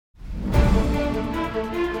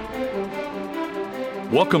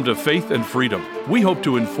Welcome to Faith and Freedom. We hope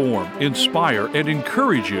to inform, inspire, and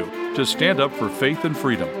encourage you to stand up for faith and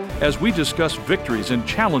freedom as we discuss victories and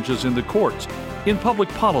challenges in the courts, in public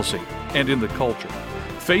policy, and in the culture.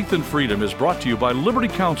 Faith and Freedom is brought to you by Liberty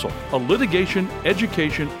Counsel, a litigation,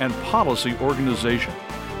 education, and policy organization.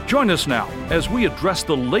 Join us now as we address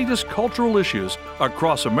the latest cultural issues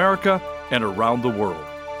across America and around the world.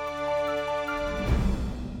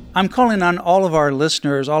 I'm calling on all of our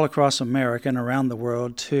listeners all across America and around the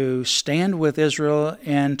world to stand with Israel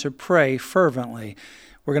and to pray fervently.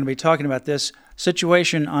 We're going to be talking about this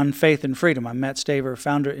situation on Faith and Freedom. I'm Matt Staver,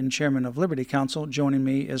 founder and chairman of Liberty Counsel. Joining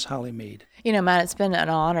me is Holly Mead. You know, Matt, it's been an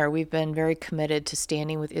honor. We've been very committed to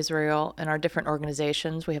standing with Israel in our different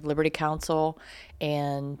organizations. We have Liberty Counsel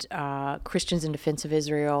and Christians in Defense of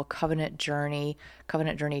Israel, Covenant Journey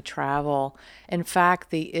Travel. In fact,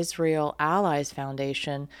 the Israel Allies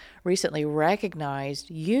Foundation recently recognized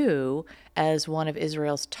you as one of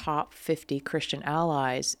Israel's top 50 Christian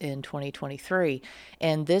allies in 2023.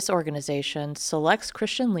 And this organization selects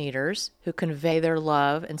Christian leaders who convey their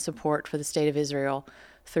love and support for the state of Israel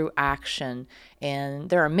through action.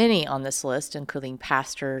 And there are many on this list, including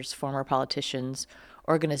pastors, former politicians,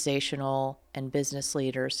 organizational and business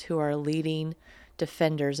leaders who are leading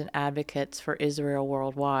defenders and advocates for Israel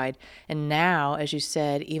worldwide. And now, as you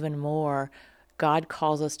said, even more, God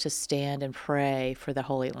calls us to stand and pray for the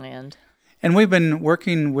Holy Land. And we've been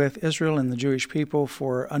working with Israel and the Jewish people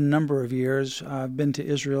for a number of years. I've been to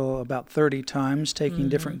Israel about 30 times, taking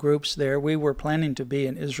different groups there. We were planning to be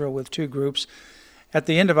in Israel with two groups at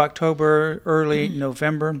the end of October, early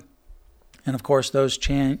November. And of course, those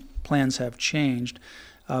plans have changed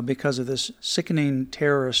because of this sickening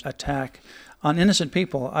terrorist attack on innocent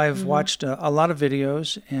people. I've watched a lot of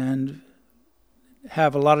videos and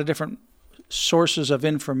have a lot of different sources of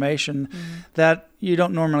information that you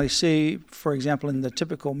don't normally see, for example, in the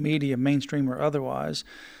typical media, mainstream or otherwise.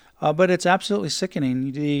 But it's absolutely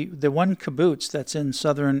sickening. The one kibbutz that's in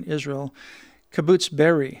southern Israel, Kibbutz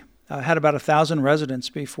Be'eri, had about 1,000 residents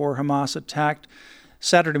before Hamas attacked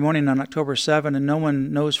Saturday morning on October 7, and no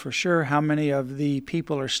one knows for sure how many of the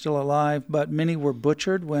people are still alive, but many were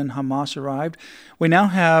butchered when Hamas arrived. We now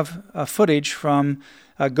have footage from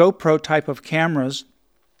GoPro type of cameras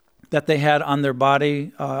that they had on their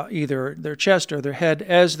body, either their chest or their head,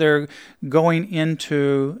 as they're going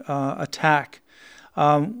into attack.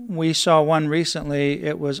 We saw one recently.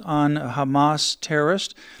 It was on a Hamas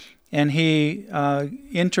terrorist, and he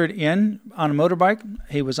entered in on a motorbike.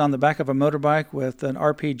 He was on the back of a motorbike with an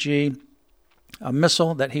RPG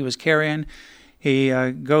missile that he was carrying. He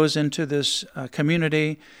goes into this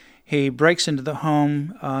community. He breaks into the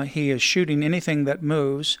home. He is shooting anything that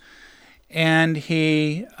moves. And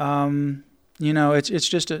he, it's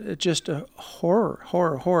just a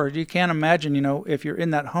horror. You can't imagine, if you're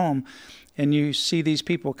in that home and you see these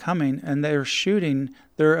people coming and they're shooting,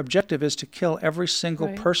 their objective is to kill every single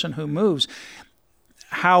person who moves.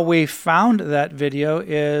 How we found that video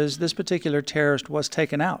is this particular terrorist was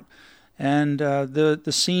taken out. And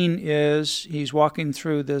the scene is he's walking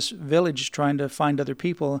through this village trying to find other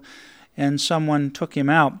people, and someone took him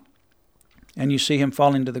out. And you see him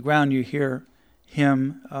falling to the ground. You hear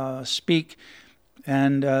him speak.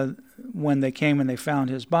 And when they came and they found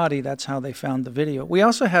his body, that's how they found the video. We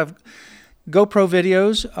also have GoPro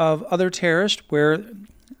videos of other terrorists where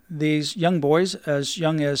these young boys, as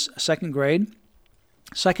young as second grade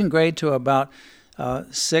to about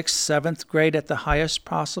 6th, 7th grade at the highest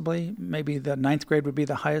possibly, maybe the 9th grade would be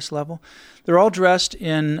the highest level. They're all dressed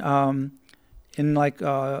in like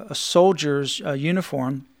a soldier's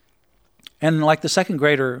uniform. And like the second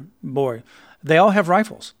grader boy, they all have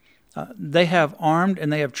rifles. They have armed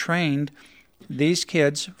and they have trained these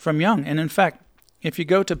kids from young. And in fact, if you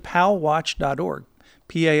go to palwatch.org,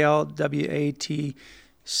 Palwatch,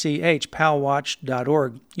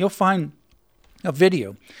 palwatch.org, you'll find a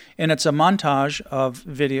video. And it's a montage of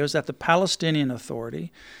videos that the Palestinian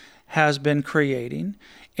Authority has been creating.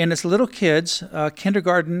 And it's little kids,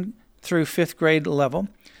 kindergarten through 5th grade level,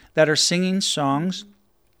 that are singing songs.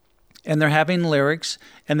 And they're having lyrics,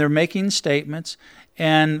 and they're making statements,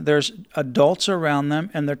 and there's adults around them,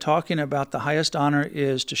 and they're talking about the highest honor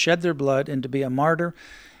is to shed their blood and to be a martyr.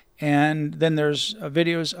 And then there's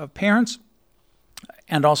videos of parents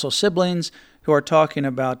and also siblings who are talking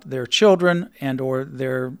about their children and or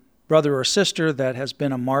their brother or sister that has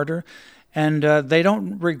been a martyr. And they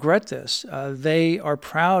don't regret this. They are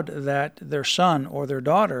proud that their son or their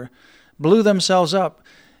daughter blew themselves up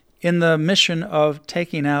in the mission of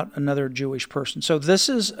taking out another Jewish person. So this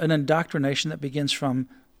is an indoctrination that begins from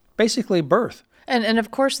basically birth. And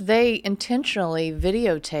of course, they intentionally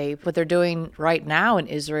videotape what they're doing right now in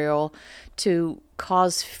Israel to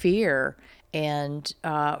cause fear and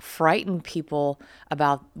frighten people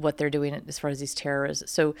about what they're doing as far as these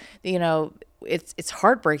terrorists. So, it's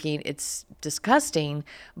heartbreaking, it's disgusting,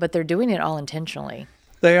 but they're doing it all intentionally.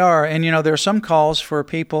 They are. And, there are some calls for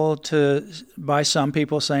people by some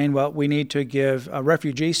people saying, well, we need to give a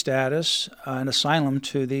refugee status and asylum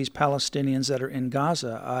to these Palestinians that are in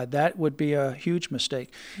Gaza. That would be a huge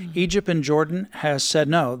mistake. Mm-hmm. Egypt and Jordan has said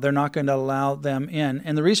no, they're not going to allow them in.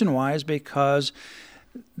 And the reason why is because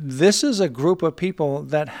this is a group of people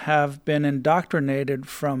that have been indoctrinated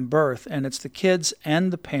from birth, and it's the kids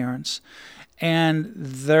and the parents. And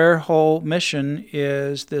their whole mission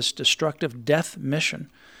is this destructive death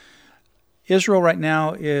mission. Israel right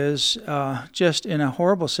now is just in a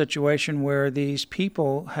horrible situation where these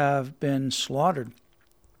people have been slaughtered.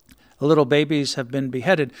 Little babies have been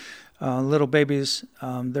beheaded.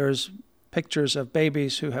 There's pictures of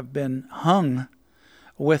babies who have been hung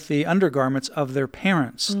with the undergarments of their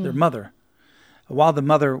parents, their mother, while the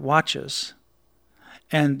mother watches.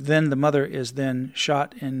 And then the mother is then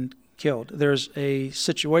shot and killed. There's a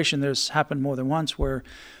situation, there's happened more than once, where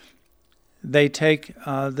they take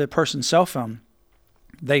the person's cell phone,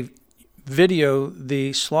 they video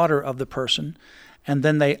the slaughter of the person, and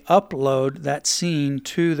then they upload that scene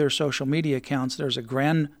to their social media accounts. There's a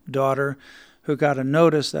granddaughter who got a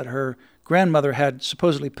notice that her grandmother had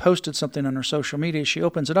supposedly posted something on her social media. She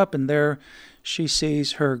opens it up, and there she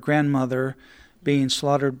sees her grandmother being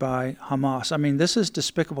slaughtered by Hamas. I mean, this is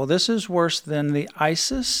despicable. This is worse than the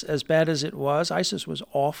ISIS, as bad as it was. ISIS was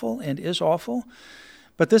awful and is awful,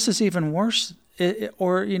 but this is even worse. It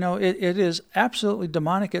is absolutely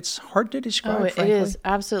demonic. It's hard to describe, frankly. It is,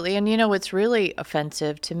 absolutely. And what's really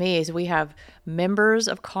offensive to me is we have members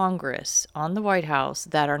of Congress on the White House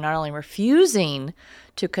that are not only refusing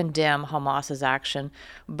to condemn Hamas's action,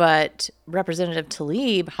 but Representative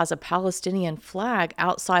Tlaib has a Palestinian flag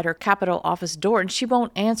outside her Capitol office door, and she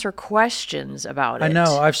won't answer questions about it. I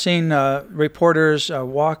know. I've seen reporters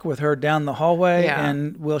walk with her down the hallway,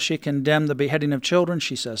 and will she condemn the beheading of children?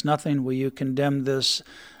 She says nothing. Will you condemn this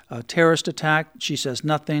terrorist attack? She says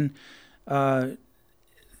nothing. I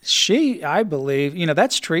believe,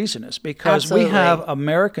 that's treasonous because Absolutely. We have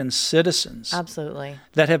American citizens Absolutely.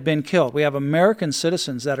 that have been killed. We have American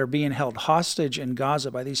citizens that are being held hostage in Gaza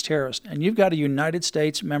by these terrorists. And you've got a United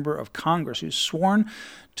States member of Congress who's sworn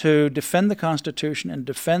to defend the Constitution and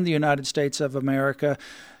defend the United States of America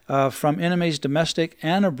from enemies domestic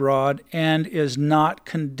and abroad, and is not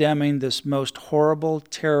condemning this most horrible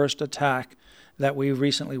terrorist attack that we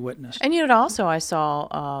recently witnessed. And also I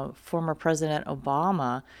saw former President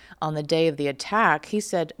Obama on the day of the attack. He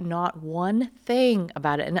said not one thing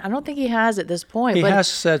about it, and I don't think he has at this point. He has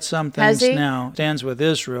said some things now. Stands with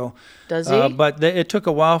Israel. Does he? But it took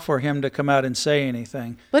a while for him to come out and say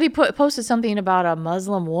anything. But he posted something about a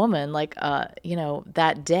Muslim woman,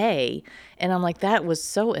 that day, and I'm like, that was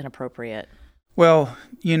so inappropriate. Well,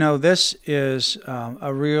 this is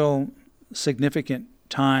a real significant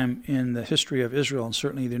time in the history of Israel and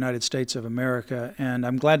certainly the United States of America. And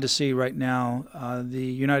I'm glad to see right now the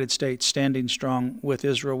United States standing strong with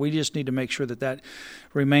Israel. We just need to make sure that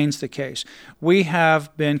remains the case. We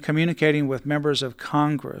have been communicating with members of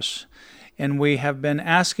Congress, and we have been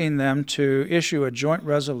asking them to issue a joint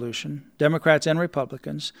resolution, Democrats and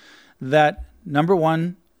Republicans, that, number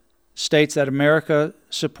one, states that America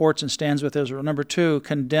supports and stands with Israel. Number two,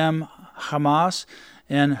 condemn Hamas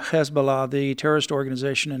and Hezbollah, the terrorist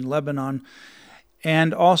organization in Lebanon,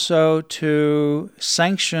 and also to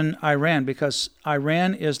sanction Iran, because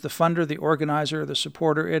Iran is the funder, the organizer, the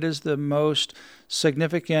supporter. It is the most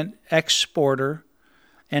significant exporter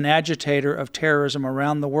and agitator of terrorism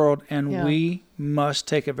around the world, and we must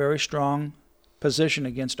take a very strong position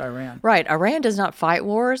against Iran. Right. Iran does not fight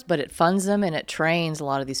wars, but it funds them and it trains a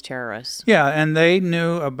lot of these terrorists. Yeah, and they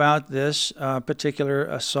knew about this particular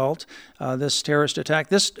assault, this terrorist attack.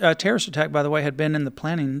 This terrorist attack, by the way, had been in the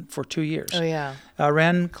planning for 2 years. Oh, yeah.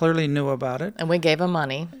 Iran clearly knew about it. And we gave them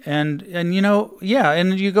money. And and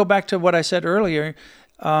you go back to what I said earlier,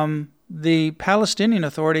 the Palestinian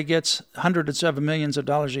Authority gets hundreds of millions of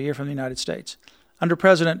dollars a year from the United States. Under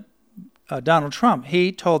President Donald Trump,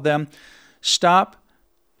 he told them, stop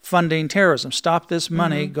funding terrorism. Stop this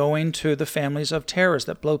money going to the families of terrorists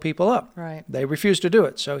that blow people up. Right. They refused to do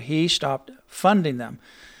it, so he stopped funding them.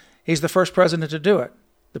 He's the first president to do it.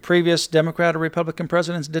 The previous Democrat or Republican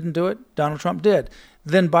presidents didn't do it. Donald Trump did.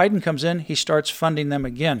 Then Biden comes in, he starts funding them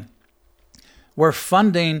again. We're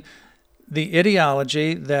funding the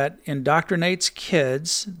ideology that indoctrinates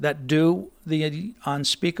kids that do the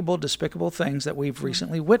unspeakable, despicable things that we've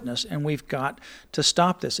recently witnessed, and we've got to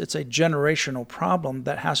stop this. It's a generational problem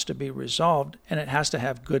that has to be resolved, and it has to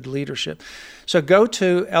have good leadership. So go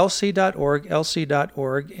to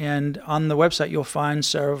lc.org, and on the website you'll find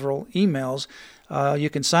several emails. You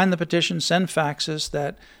can sign the petition, send faxes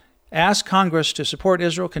that ask Congress to support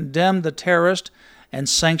Israel, condemn the terrorist, and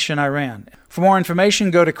sanction Iran. For more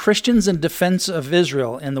information, go to Christians in Defense of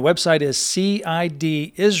Israel, and the website is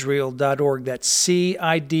cidisrael.org. That's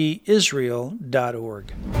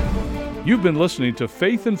cidisrael.org. You've been listening to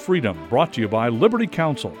Faith and Freedom, brought to you by Liberty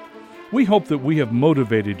Counsel. We hope that we have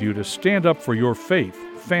motivated you to stand up for your faith,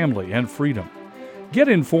 family, and freedom. Get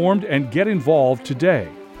informed and get involved today.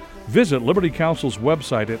 Visit Liberty Counsel's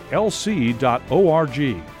website at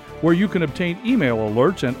lc.org, where you can obtain email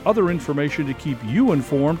alerts and other information to keep you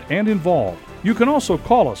informed and involved. You can also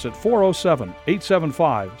call us at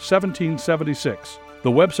 407-875-1776.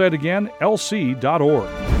 The website again,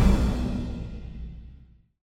 lc.org.